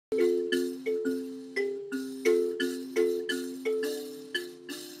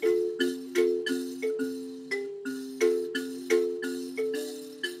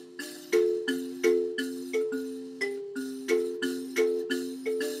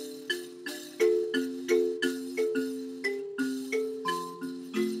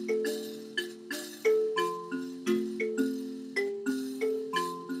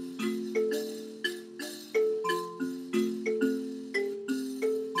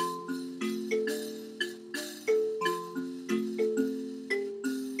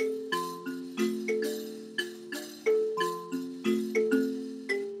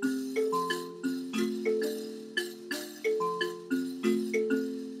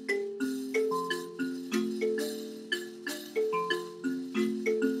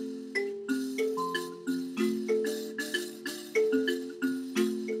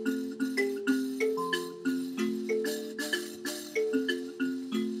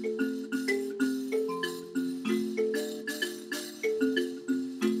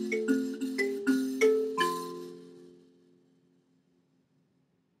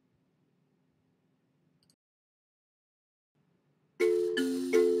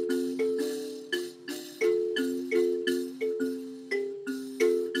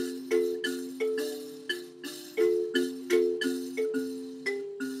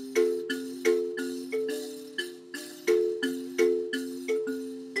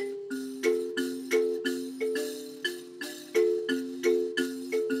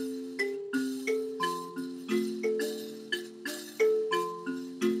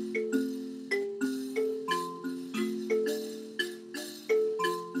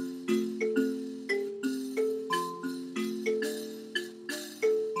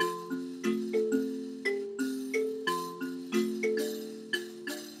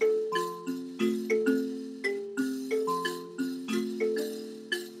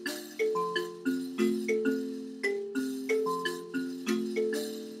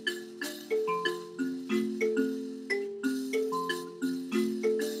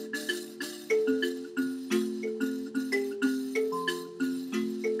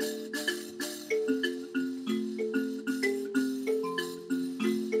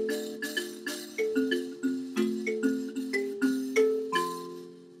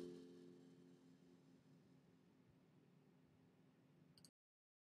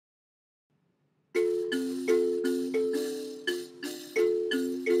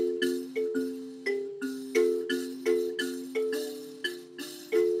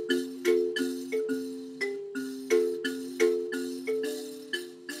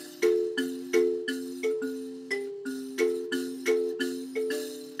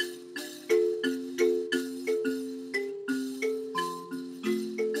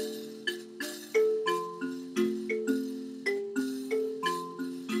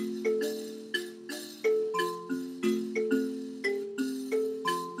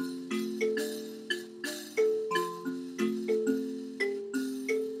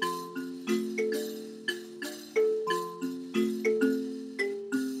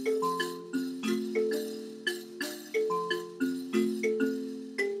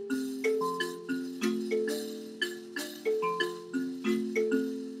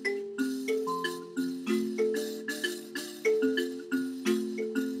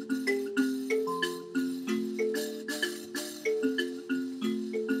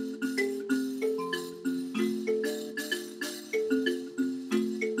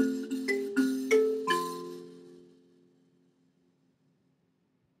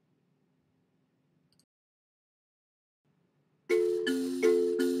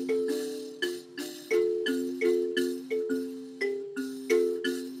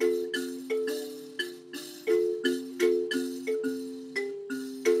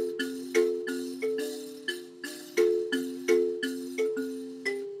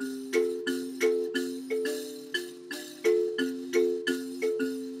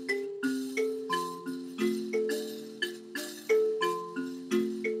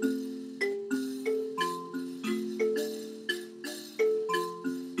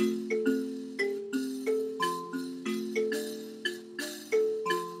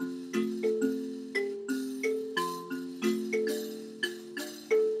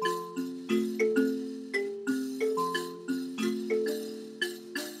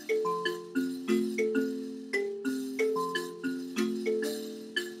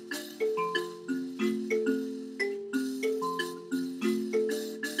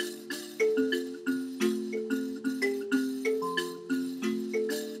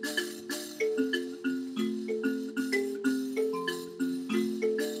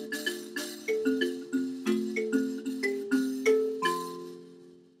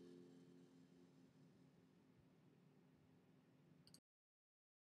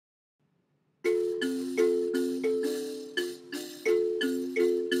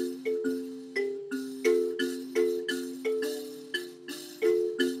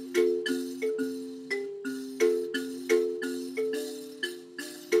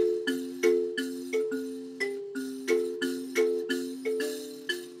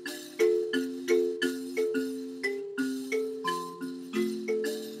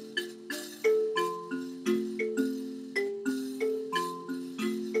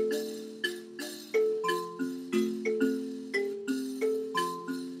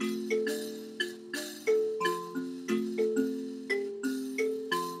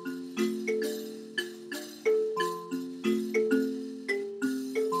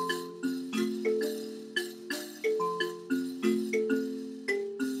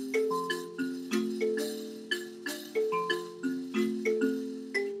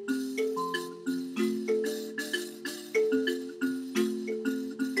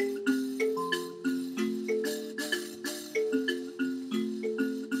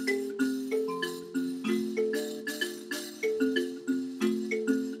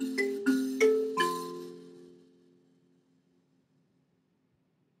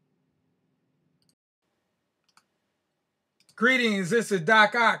Greetings, this is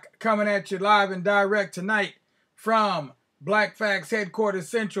Doc Ock coming at you live and direct tonight from Black Facts Headquarters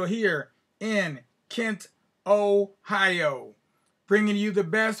Central here in Kent, Ohio. Bringing you the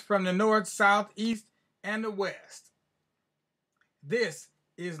best from the north, south, east, and the west. This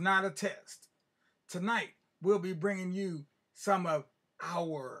is not a test. Tonight, we'll be bringing you some of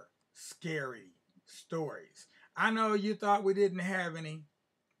our scary stories. I know you thought we didn't have any,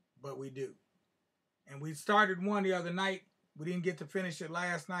 but we do. And we started one the other night. We didn't get to finish it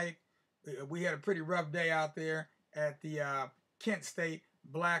last night. We had a pretty rough day out there at the Kent State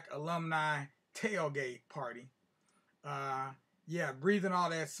Black Alumni Tailgate Party. Breathing all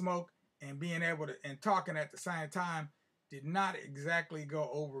that smoke and being able to and talking at the same time did not exactly go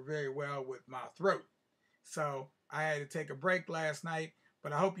over very well with my throat. So I had to take a break last night,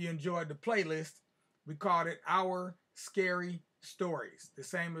 but I hope you enjoyed the playlist. We called it Our Scary Stories, the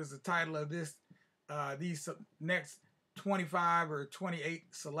same as the title of this. These next 25 or 28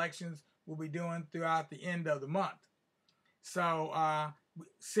 selections we'll be doing throughout the end of the month. So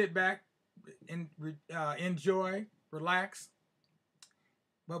sit back, enjoy, relax.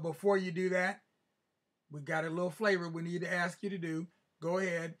 But before you do that, we got a little flavor we need to ask you to do. Go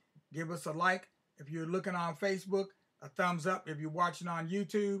ahead, give us a like if you're looking on Facebook, a thumbs up if you're watching on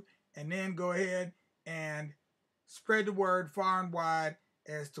YouTube, and then go ahead and spread the word far and wide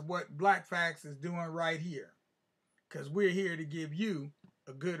as to what Black Facts is doing right here. Because we're here to give you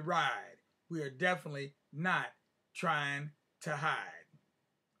a good ride. We are definitely not trying to hide.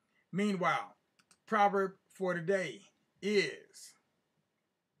 Meanwhile, proverb for today is,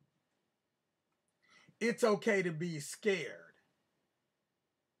 it's okay to be scared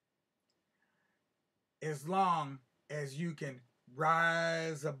as long as you can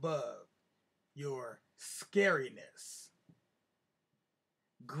rise above your scariness.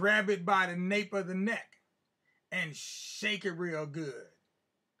 Grab it by the nape of the neck and shake it real good.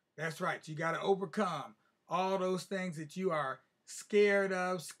 That's right. You got to overcome all those things that you are scared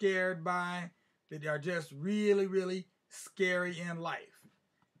of, scared by, that are just really, really scary in life.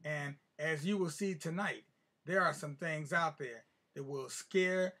 And as you will see tonight, there are some things out there that will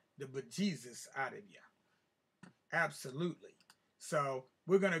scare the bejesus out of you. Absolutely. So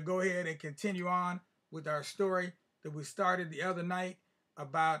we're going to go ahead and continue on with our story that we started the other night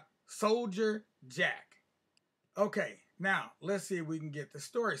about Soldier Jack. Okay, now let's see if we can get the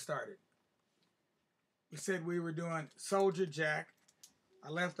story started. We said we were doing Soldier Jack. I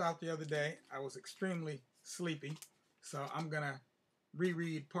left off the other day. I was extremely sleepy, so I'm going to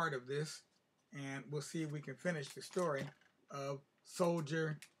reread part of this, and we'll see if we can finish the story of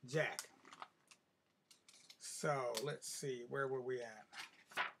Soldier Jack. So let's see, where were we at?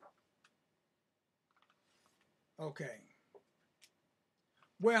 Okay.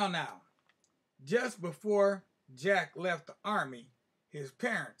 Well, now, just before Jack left the army, his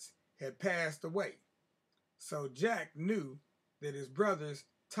parents had passed away. So Jack knew that his brothers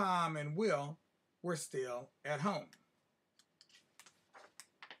Tom and Will were still at home.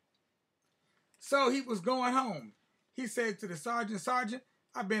 So he was going home. He said to the sergeant,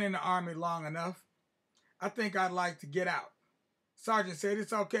 I've been in the army long enough. I think I'd like to get out. Sergeant said,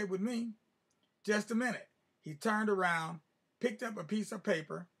 it's okay with me. Just a minute. He turned around, picked up a piece of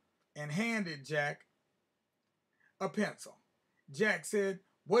paper, and handed Jack a pencil. Jack said,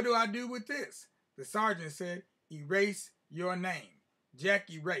 what do I do with this? The sergeant said, erase your name. Jack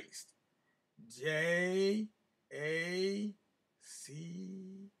erased. J-A-C-K.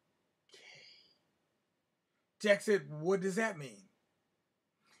 Jack said, what does that mean?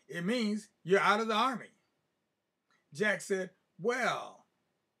 It means you're out of the army. Jack said, well,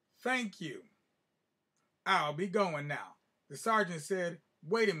 thank you. I'll be going now. The sergeant said,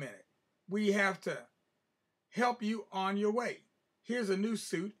 wait a minute. We have to help you on your way. Here's a new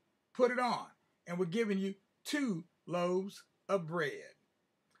suit. Put it on. And we're giving you 2 loaves of bread.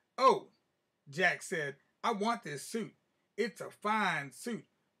 Oh, Jack said, I want this suit. It's a fine suit.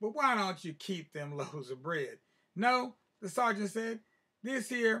 But why don't you keep them loaves of bread? No, the sergeant said, this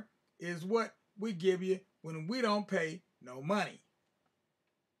here is what we give you when we don't pay no money.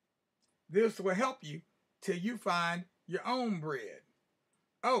 This will help you till you find your own bread.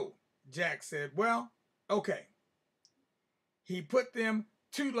 Oh, Jack said, well, okay. He put them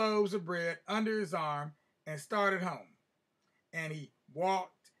 2 loaves of bread under his arm and started home. And he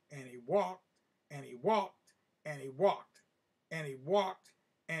walked, and he walked, and he walked, and he walked, and he walked,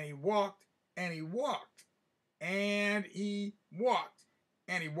 and he walked, and he walked, and he walked,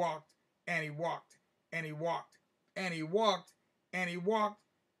 and he walked, and he walked, and he walked, and he walked, and he walked,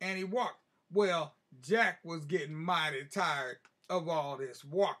 and he walked. Well, Jack was getting mighty tired of all this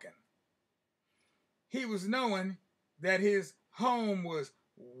walking. He was knowing that his home was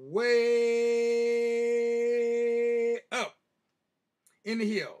way up in the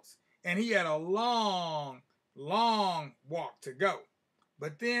hills, and he had a long, long walk to go.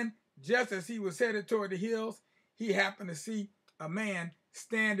 But then, just as he was headed toward the hills, he happened to see a man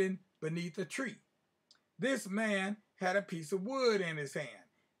standing beneath a tree. This man had a piece of wood in his hand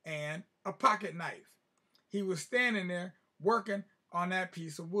and a pocket knife. He was standing there working on that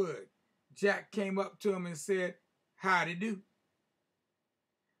piece of wood. Jack came up to him and said, "Howdy do."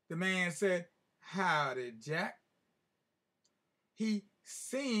 The man said, "Howdy, Jack." He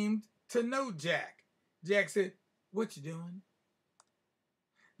seemed to know Jack. Jack said, "What you doing?"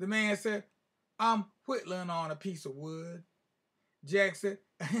 The man said, "I'm whittling on a piece of wood." Jack said,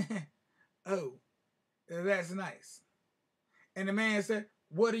 "Oh, that's nice." And the man said,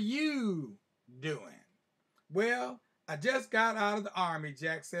 "What are you doing?" "Well, I just got out of the army,"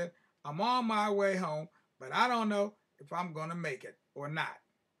 Jack said. "I'm on my way home, but I don't know if I'm going to make it or not.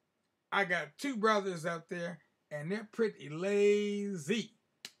 I got 2 brothers up there, and they're pretty lazy.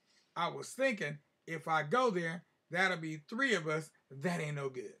 I was thinking if I go there, that'll be 3 of us. That ain't no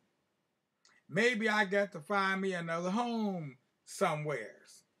good. Maybe I got to find me another home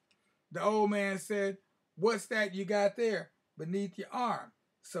somewheres." The old man said, "What's that you got there beneath your arm?"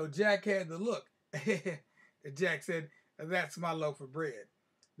 So Jack had to look. Jack said, "That's my loaf of bread.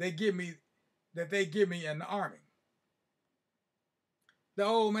 They give me in the army." The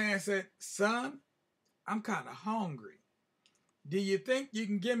old man said, "Son, I'm kind of hungry. Do you think you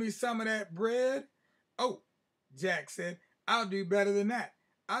can give me some of that bread?" "Oh," Jack said, "I'll do better than that.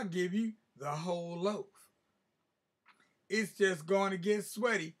 I'll give you the whole loaf. It's just going to get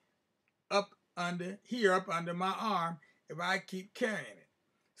sweaty up under my arm if I keep carrying it."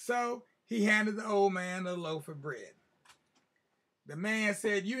 So he handed the old man a loaf of bread. The man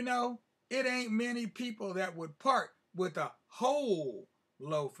said, "You know, it ain't many people that would part with a whole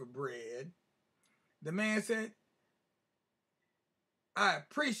loaf of bread." The man said, "I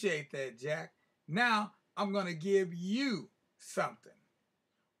appreciate that, Jack. Now I'm going to give you something."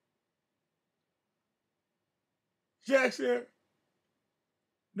 Jack said,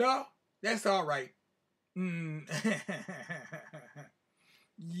 "No, that's all right. You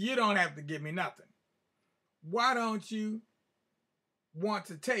don't have to give me nothing. Why don't you want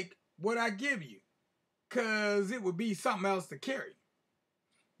to take what I give you? 'Cause it would be something else to carry."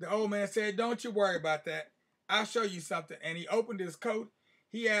 The old man said, "Don't you worry about that. I'll show you something." And he opened his coat.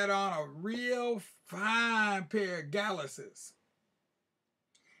 He had on a real fine pair of galluses.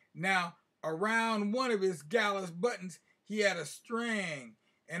 Now, around one of his gallus buttons, he had a string.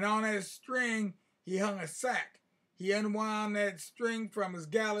 And on that string, he hung a sack. He unwound that string from his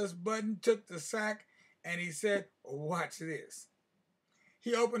gallus button, took the sack, and he said, "Watch this."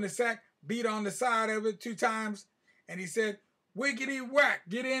 He opened the sack, beat on the side of it 2 times, and he said, "Wickety whack,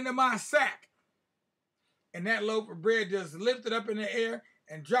 get into my sack." And that loaf of bread just lifted up in the air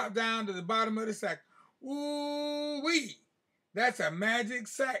and dropped down to the bottom of the sack. "Ooh-wee, that's a magic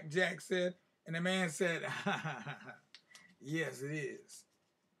sack," Jack said. And the man said, "Yes, it is.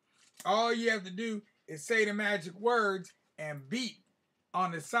 All you have to do is say the magic words and beat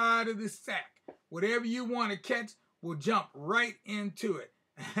on the side of the sack. Whatever you want to catch will jump right into it."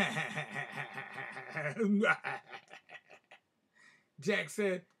 Jack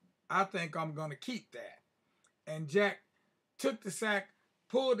said, "I think I'm going to keep that." And Jack took the sack,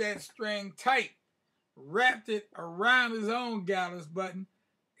 pulled that string tight, wrapped it around his own gallus button,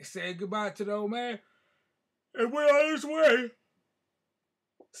 and said goodbye to the old man, and went on his way.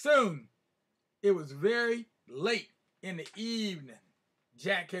 Soon, it was very late in the evening.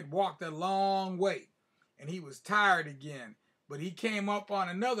 Jack had walked a long way, and he was tired again, but he came up on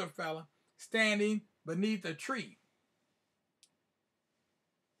another fella standing beneath a tree,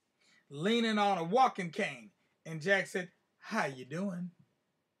 leaning on a walking cane. And Jack said, "How you doing?"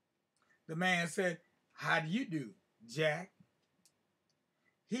 The man said, "How do you do, Jack?"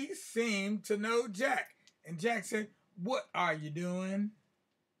 He seemed to know Jack, and Jack said, "What are you doing?"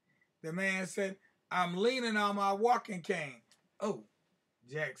 The man said, "I'm leaning on my walking cane." "Oh,"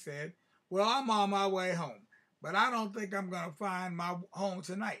 Jack said, "well, I'm on my way home, but I don't think I'm going to find my home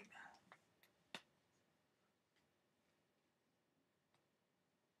tonight."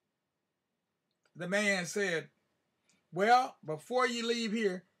 The man said, "Well, before you leave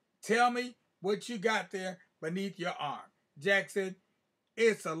here, tell me what you got there beneath your arm." Jack said,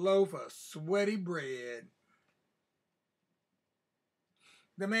 "It's a loaf of sweaty bread."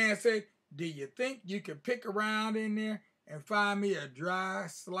 The man said, "Do you think you could pick around in there and find me a dry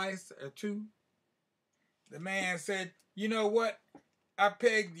slice or 2? The man said, "You know what? I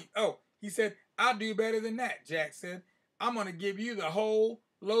pegged you." Oh, he said, "I'll do better than that," Jack said. I'm going to give you the whole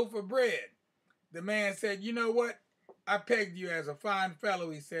loaf of bread. The man said, you know what? I pegged you as a fine fellow,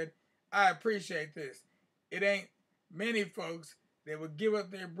 he said. I appreciate this. It ain't many folks that would give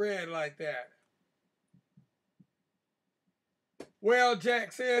up their bread like that. Well,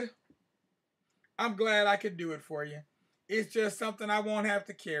 Jack said, I'm glad I could do it for you. It's just something I won't have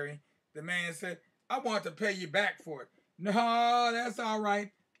to carry. The man said, I want to pay you back for it. No, that's all right.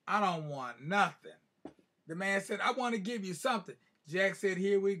 I don't want nothing. The man said, I want to give you something. Jack said,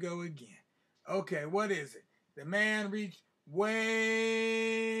 here we go again. Okay, what is it? The man reached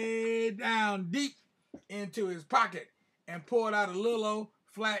way down deep into his pocket and pulled out a little old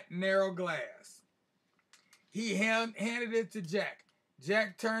flat, narrow glass. He handed it to Jack.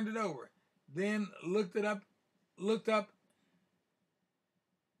 Jack turned it over, then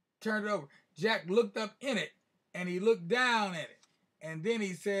turned it over. Jack looked up in it, and he looked down at it. And then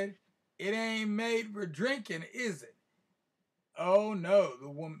he said, it ain't made for drinking, is it? Oh, no,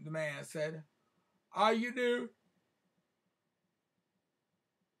 the man said. All you do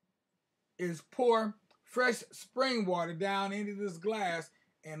is pour fresh spring water down into this glass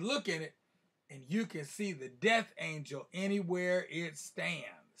and look in it, and you can see the death angel anywhere it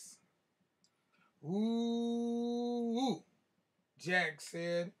stands. Ooh, Jack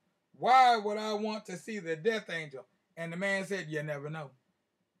said. Why would I want to see the death angel? And the man said, you never know.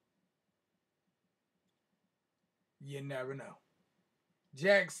 You never know.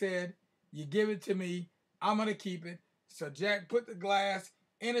 Jack said, you give it to me, I'm going to keep it. So Jack put the glass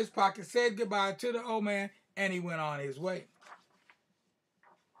in his pocket, said goodbye to the old man, and he went on his way.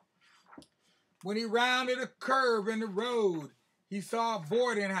 When he rounded a curve in the road, he saw a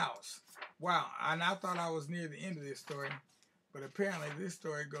boarding house. Wow, and I thought I was near the end of this story, but apparently this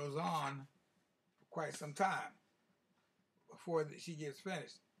story goes on for quite some time before she gets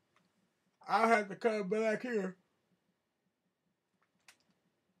finished. I'll have to come back here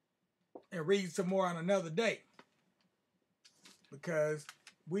and read some more on another day because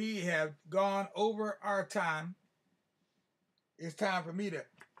we have gone over our time. It's time for me to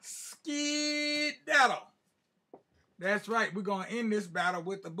skedaddle. That's right. We're going to end this battle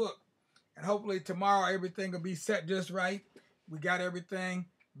with the book. And hopefully tomorrow everything will be set just right. We got everything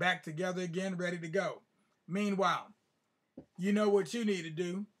back together again, ready to go. Meanwhile, you know what you need to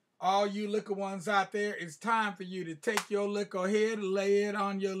do. All you little ones out there, it's time for you to take your little head, lay it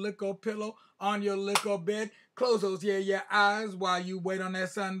on your little pillow, on your little bed. Close those your eyes while you wait on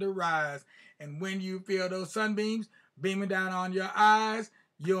that sun to rise. And when you feel those sunbeams beaming down on your eyes,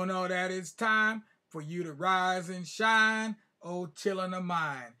 you'll know that it's time for you to rise and shine, oh chillin' of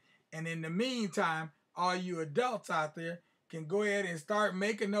mine. And in the meantime, all you adults out there can go ahead and start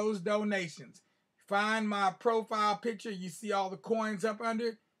making those donations. Find my profile picture. You see all the coins up under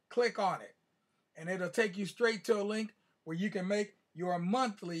it? Click on it. And it'll take you straight to a link where you can make your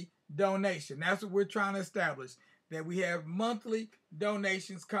monthly donation. That's what we're trying to establish, that we have monthly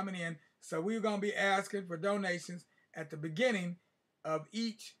donations coming in. So we're going to be asking for donations at the beginning of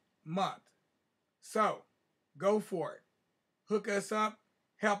each month. So go for it. Hook us up.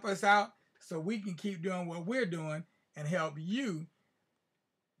 Help us out so we can keep doing what we're doing and help you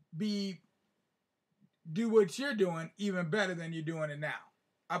do what you're doing even better than you're doing it now.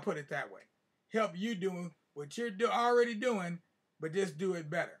 I put it that way. Help you do what you're already doing, but just do it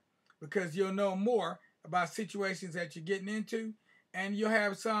better. Because you'll know more about situations that you're getting into, and you'll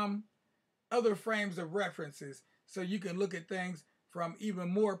have some other frames of references so you can look at things from even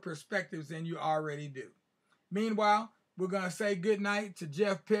more perspectives than you already do. Meanwhile, we're going to say good night to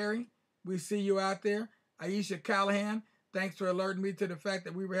Jeff Perry. We see you out there. Aisha Callahan, thanks for alerting me to the fact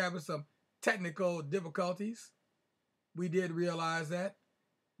that we were having some technical difficulties. We did realize that.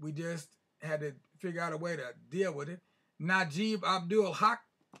 We just had to figure out a way to deal with it. Najib Abdul Haq.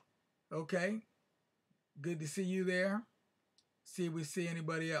 Okay. Good to see you there. See if we see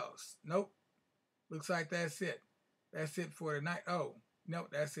anybody else. Nope. Looks like that's it. That's it for tonight. Oh, nope,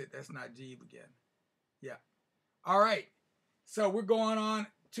 that's it. That's Najib again. Yeah. All right. So we're going on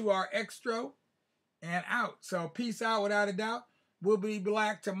to our extra and out. So peace out without a doubt. We'll be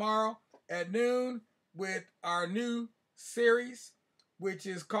back tomorrow at noon with our new series, which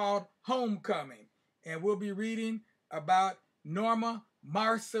is called Homecoming. And we'll be reading about Norma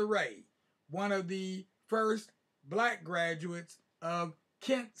Marceray, one of the first black graduates of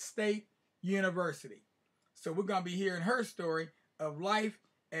Kent State University. So we're going to be hearing her story of life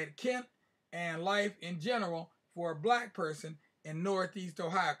at Kent and life in general for a black person in Northeast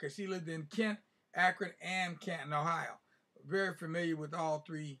Ohio, because she lived in Kent, Akron, and Canton, Ohio. Very familiar with all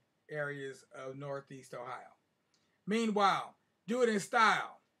three areas of Northeast Ohio. Meanwhile, do it in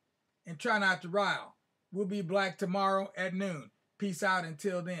style and try not to rile. We'll be black tomorrow at noon. Peace out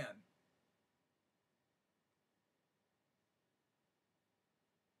until then.